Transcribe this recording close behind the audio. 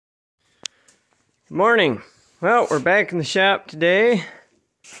Morning. Well, we're back in the shop today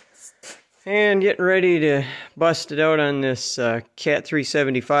and getting ready to bust it out on this Cat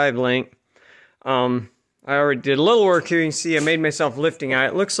 375 link. I already did a little work here. You can see I made myself lifting eye.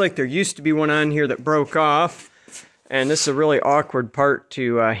 It looks like there used to be one on here that broke off, and this is a really awkward part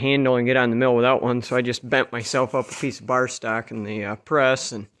to handle and get on the mill without one, so I just bent myself up a piece of bar stock in the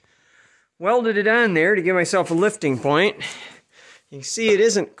press and welded it on there to give myself a lifting point. You can see it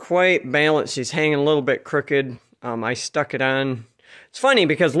isn't quite balanced. It's hanging a little bit crooked. I stuck it on. It's funny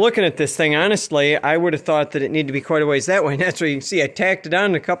because looking at this thing, honestly, I would have thought that it needed to be quite a ways that way. And that's what you can see. I tacked it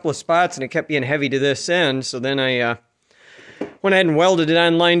on in a couple of spots and it kept being heavy to this end. So then I went ahead and welded it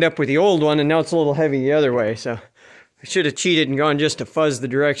on, lined up with the old one, and now it's a little heavy the other way. So I should have cheated and gone just to fuzz the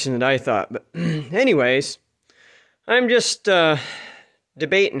direction that I thought. But anyways, I'm just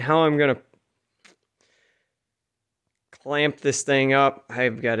debating how I'm going to clamp this thing up.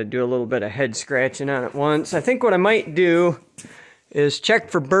 I've got to do a little bit of head scratching on it once. I think what I might do is check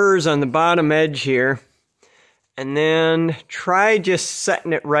for burrs on the bottom edge here and then try just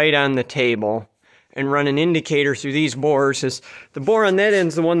setting it right on the table and run an indicator through these bores. The bore on that end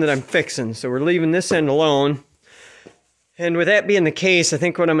is the one that I'm fixing, so we're leaving this end alone. And with that being the case, I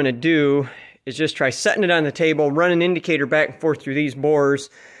think what I'm going to do is just try setting it on the table, run an indicator back and forth through these bores,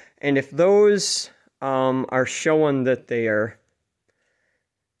 and if those are showing that they are,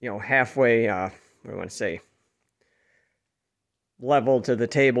 halfway, what do I want to say, level to the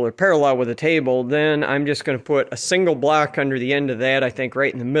table or parallel with the table, then I'm just going to put a single block under the end of that, I think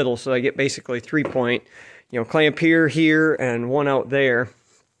right in the middle, so I get basically 3-point, clamp here, here, and one out there.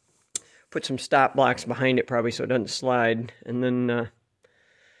 Put some stop blocks behind it probably so it doesn't slide, and then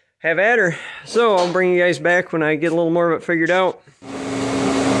have at her. So I'll bring you guys back when I get a little more of it figured out.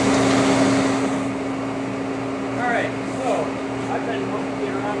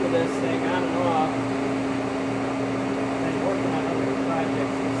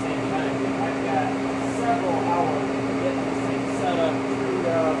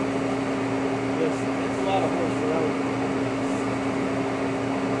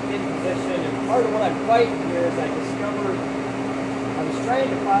 Part of what I'm fighting here is I discovered I was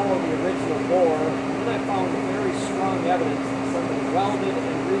trying to follow the original bore, and then I found very strong evidence that somebody welded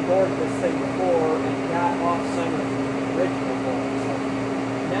and rebored this thing before and got off-center from the original bore. So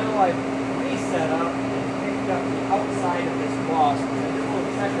now I've reset up and picked up the outside of this boss, because I did a little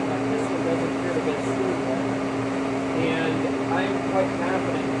check it, like this one doesn't appear to get screwed with. And I'm quite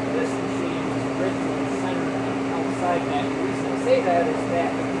confident that this machine was originally centered on the outside. That the reason I say that is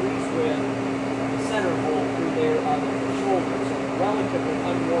that it agrees with center hole through there on the shoulder, so the relatively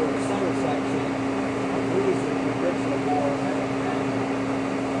unworn center section agrees with the original bore having been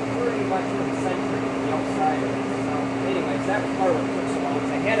pretty much concentric to the outside of it. So anyways, that was part of what took so long.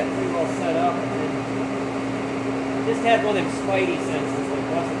 I had it pretty well set up, and then I just had one of them spidey senses like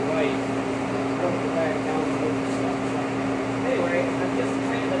wasn't right. Broke it back down and over stuff. So anyway, I'm just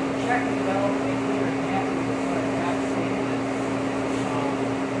kind of checking it out, making sure I'm happy with what I've got seen.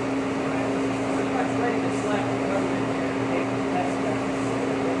 Ready to slap the government here and take the test test and see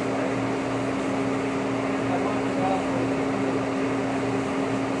what it looks like. And I want to go for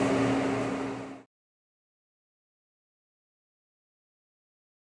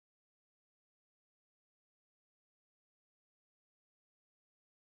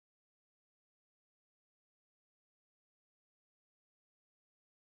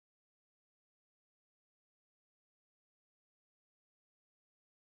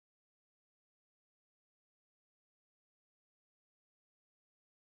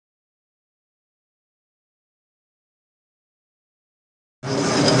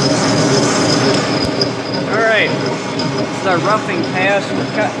This is our roughing pass. We're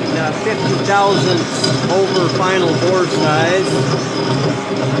cutting 50 thousandths over final bore size.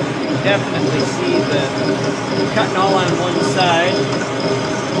 You can definitely see the cutting all on one side.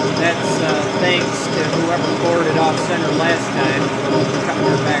 That's thanks to whoever bored it off center last time. Cutting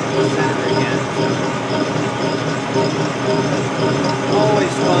her back to the center again.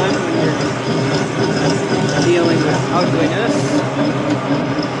 Always fun when you're dealing with ugliness.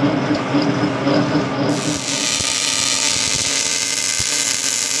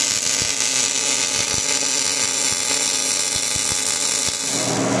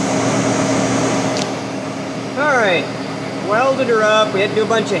 Alright, welded her up. We had to do a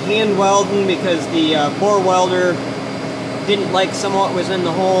bunch of hand welding because the bore welder didn't like some of what was in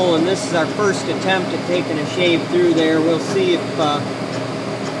the hole, and this is our first attempt at taking a shave through there. We'll see if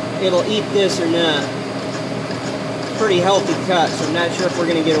it'll eat this or not. Pretty healthy cut, so I'm not sure if we're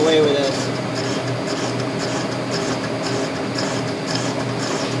going to get away with this.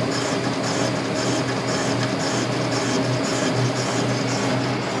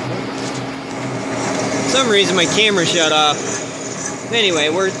 some reason my camera shut off. Anyway,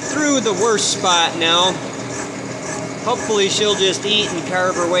 we're through the worst spot now. Hopefully she'll just eat and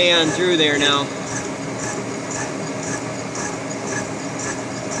carve her way on through there now.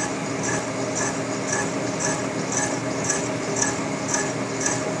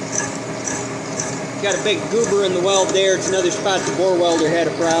 Got a big goober in the weld there. It's another spot the bore welder had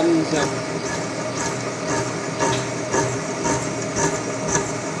a problem, so.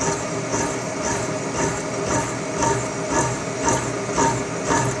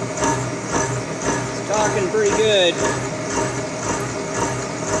 It's talking pretty good.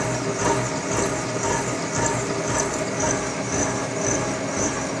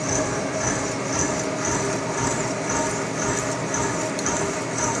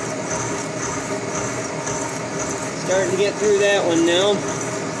 Starting to get through that one now.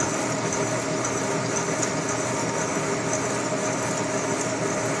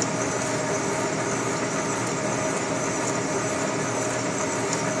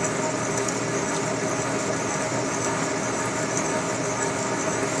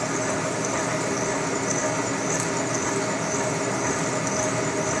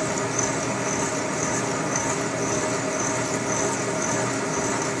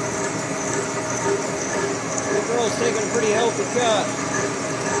 Girl's taking a pretty healthy cut.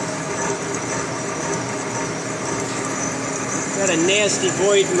 Got a nasty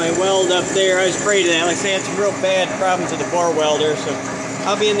void in my weld up there. I was afraid of that. Like I say, I had some real bad problems with the bore welder, so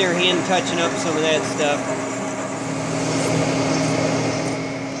I'll be in there hand touching up some of that stuff.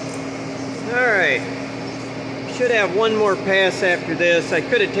 Alright. Should have one more pass after this. I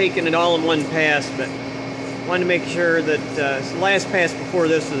could have taken it all in one pass, but wanted to make sure that the last pass before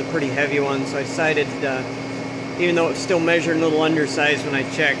this was a pretty heavy one, so I decided even though it's still measured a little undersized when I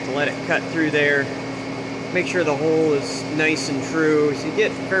checked, to let it cut through there. Make sure the hole is nice and true, so you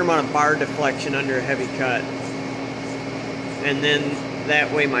get a fair amount of bar deflection under a heavy cut. And then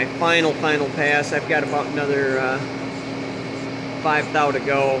that way my final pass, I've got about another 5 thou to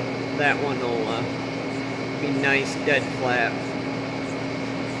go. That one will be nice dead flat.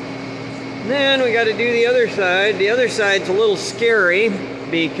 Then we got to do the other side. The other side's a little scary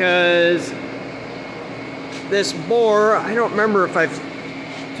because this bore, I don't remember if I've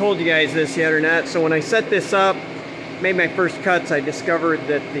told you guys this yet or not. So when I set this up, made my first cuts, I discovered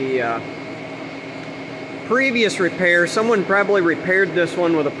that the previous repair, someone probably repaired this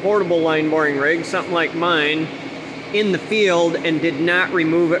one with a portable line boring rig, something like mine, in the field and did not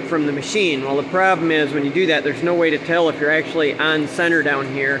remove it from the machine. Well, the problem is when you do that, there's no way to tell if you're actually on center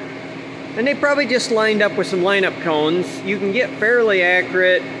down here. And they probably just lined up with some lineup cones. You can get fairly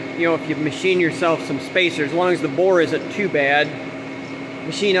accurate, you know, if you machine yourself some spacers, as long as the bore isn't too bad.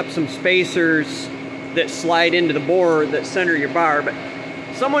 Machine up some spacers that slide into the bore that center your bar. But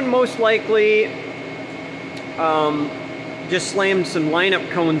someone most likely just slammed some lineup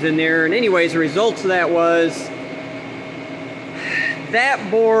cones in there. And anyways, the results of that was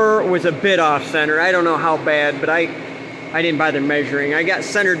that bore was a bit off center. I don't know how bad, but I didn't bother measuring. I got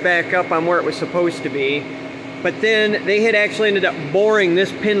centered back up on where it was supposed to be. But then they had actually ended up boring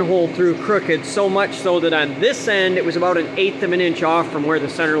this pinhole through crooked, so much so that on this end it was about 1/8 of an inch off from where the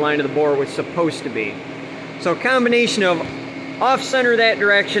center line of the bore was supposed to be. So a combination of off center that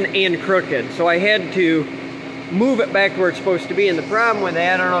direction and crooked. So I had to move it back to where it's supposed to be. And the problem with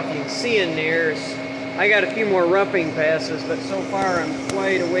that, I don't know if you can see in there, is I got a few more roughing passes, but so far I'm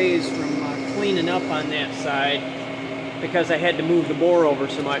quite a ways from cleaning up on that side, because I had to move the bore over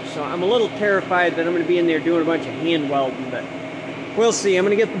so much. So I'm a little terrified that I'm going to be in there doing a bunch of hand welding, but we'll see. I'm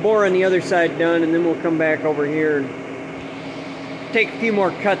going to get the bore on the other side done, and then we'll come back over here and take a few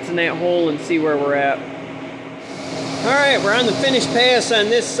more cuts in that hole and see where we're at. Alright, we're on the finished pass on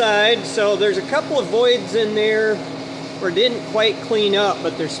this side. So there's a couple of voids in there where it didn't quite clean up,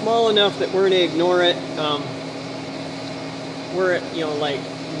 but they're small enough that we're going to ignore it. We're at, you know, like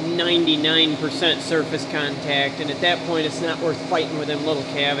 99% surface contact, and at that point it's not worth fighting with them little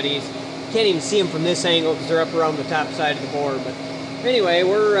cavities. Can't even see them from this angle because they're up around the top side of the bore. But anyway,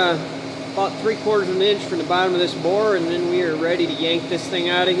 we're about 3/4 of an inch from the bottom of this bore, and then we are ready to yank this thing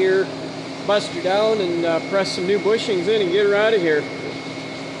out of here, bust her down, and press some new bushings in and get her out of here.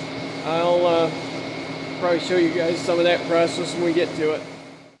 I'll probably show you guys some of that process when we get to it.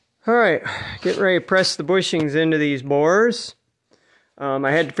 Alright, getting ready to press the bushings into these bores.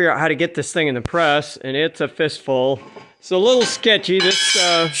 I had to figure out how to get this thing in the press, and it's a fistful. It's a little sketchy. This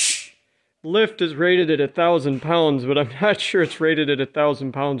lift is rated at 1,000 pounds, but I'm not sure it's rated at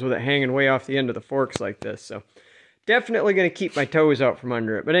 1,000 pounds with it hanging way off the end of the forks like this. So definitely going to keep my toes out from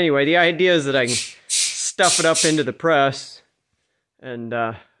under it. But anyway, the idea is that I can stuff it up into the press and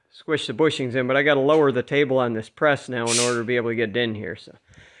squish the bushings in, but I got to lower the table on this press now in order to be able to get it in here. So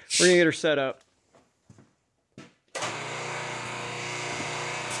we're going to get her set up.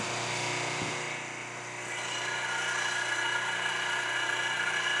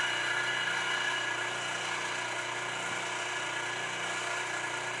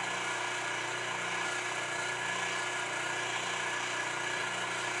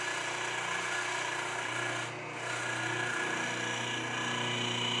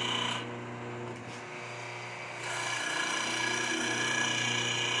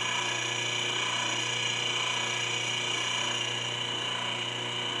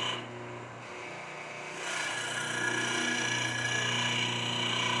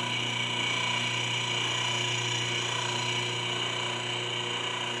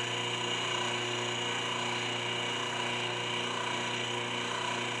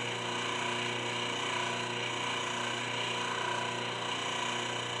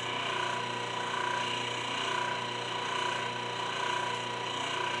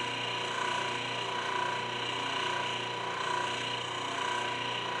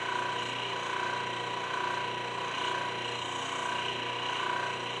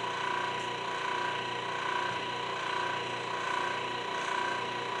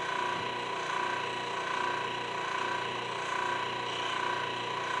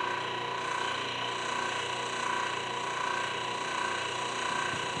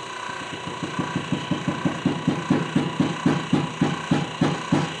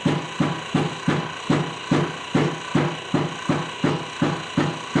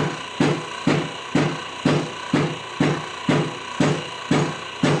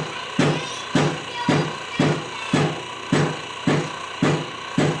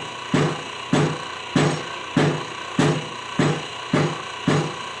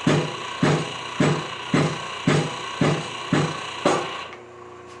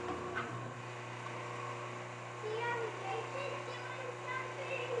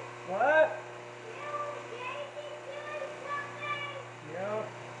 What? Yep.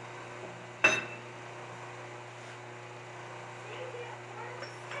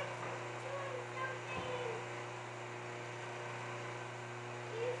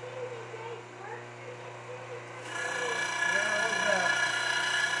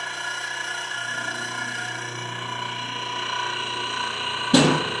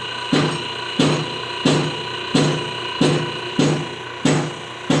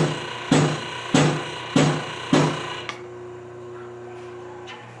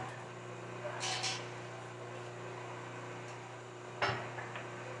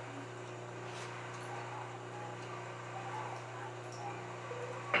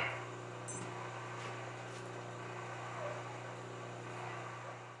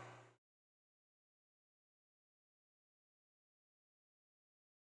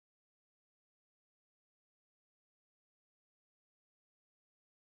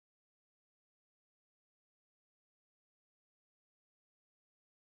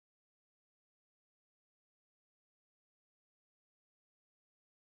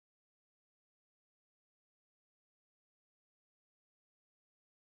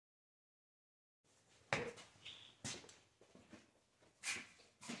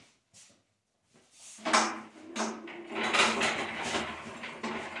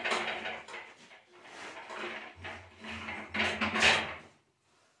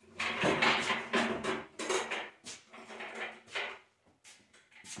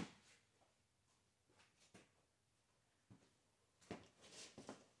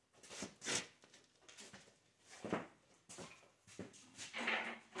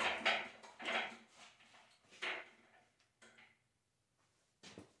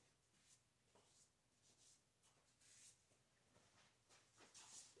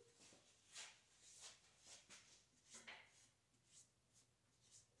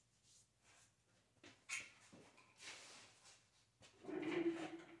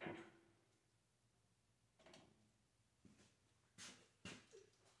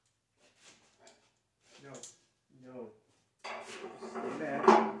 No. No. Stay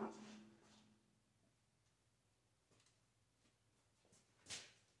back.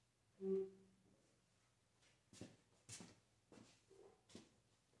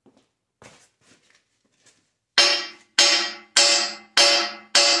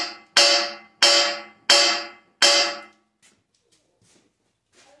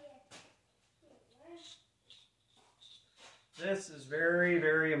 This is very,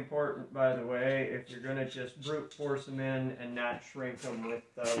 very important, by the way, if you're going to just brute force them in and not shrink them with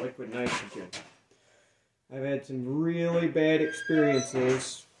liquid nitrogen. I've had some really bad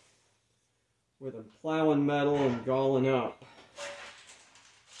experiences with them plowing metal and galling up.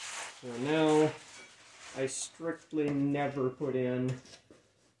 So now I strictly never put in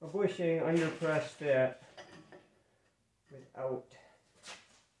a bushing under press fit without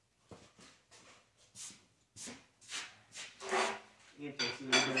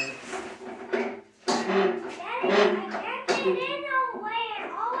anti-sandbag. Daddy, I can't get it in all the way. It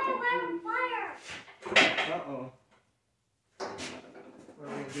always went on fire. Uh-oh. What are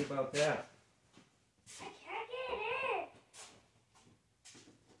we going to do about that? I can't get it in.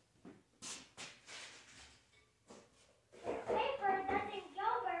 The paper doesn't go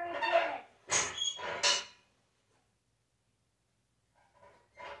very good.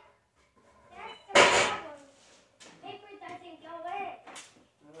 That's the problem. Paper doesn't go in.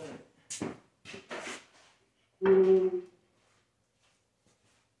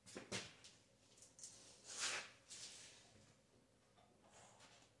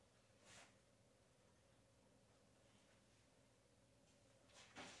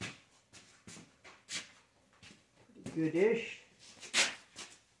 Good-ish.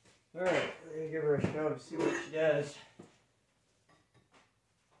 Alright, we're going to give her a shove, see what she does.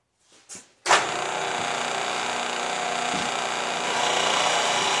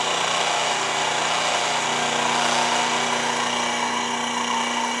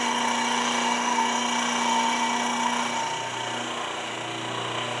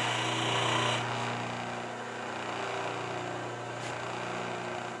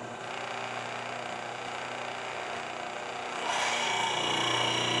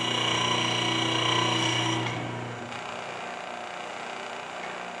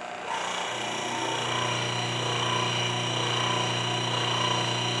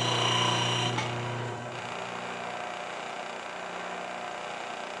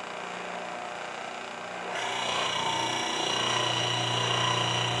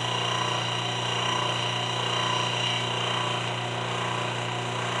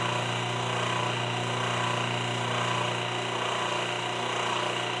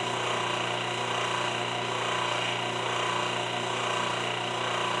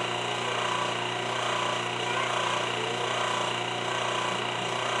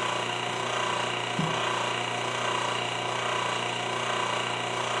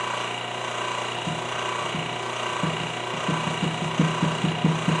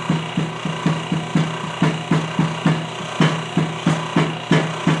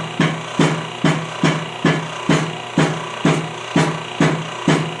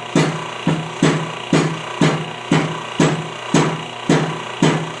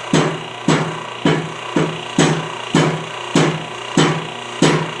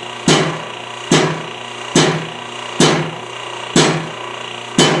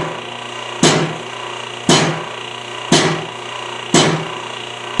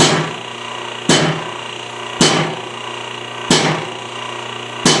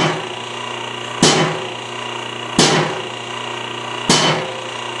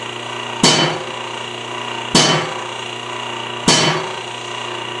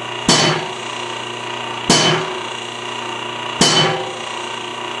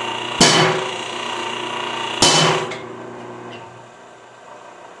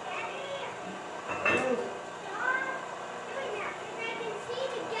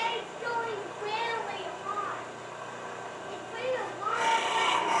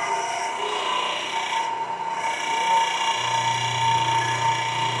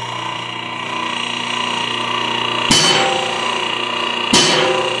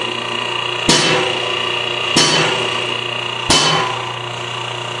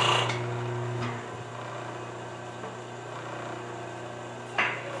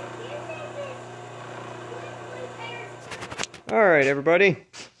 Alright, everybody.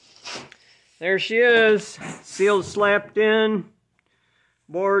 There she is. Sealed, slapped in.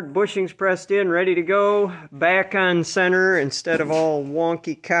 Board, bushings pressed in, ready to go. Back on center instead of all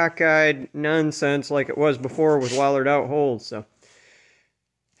wonky, cockeyed nonsense like it was before with wallered out holes. So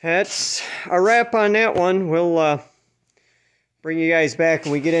that's a wrap on that one. We'll bring you guys back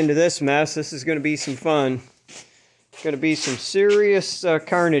when we get into this mess. This is going to be some fun. Going to be some serious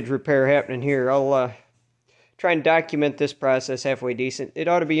carnage repair happening here. I'll try and document this process halfway decent. It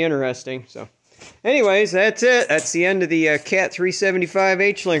ought to be interesting. So anyways, that's it. That's the end of the Cat 375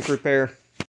 H-Link repair.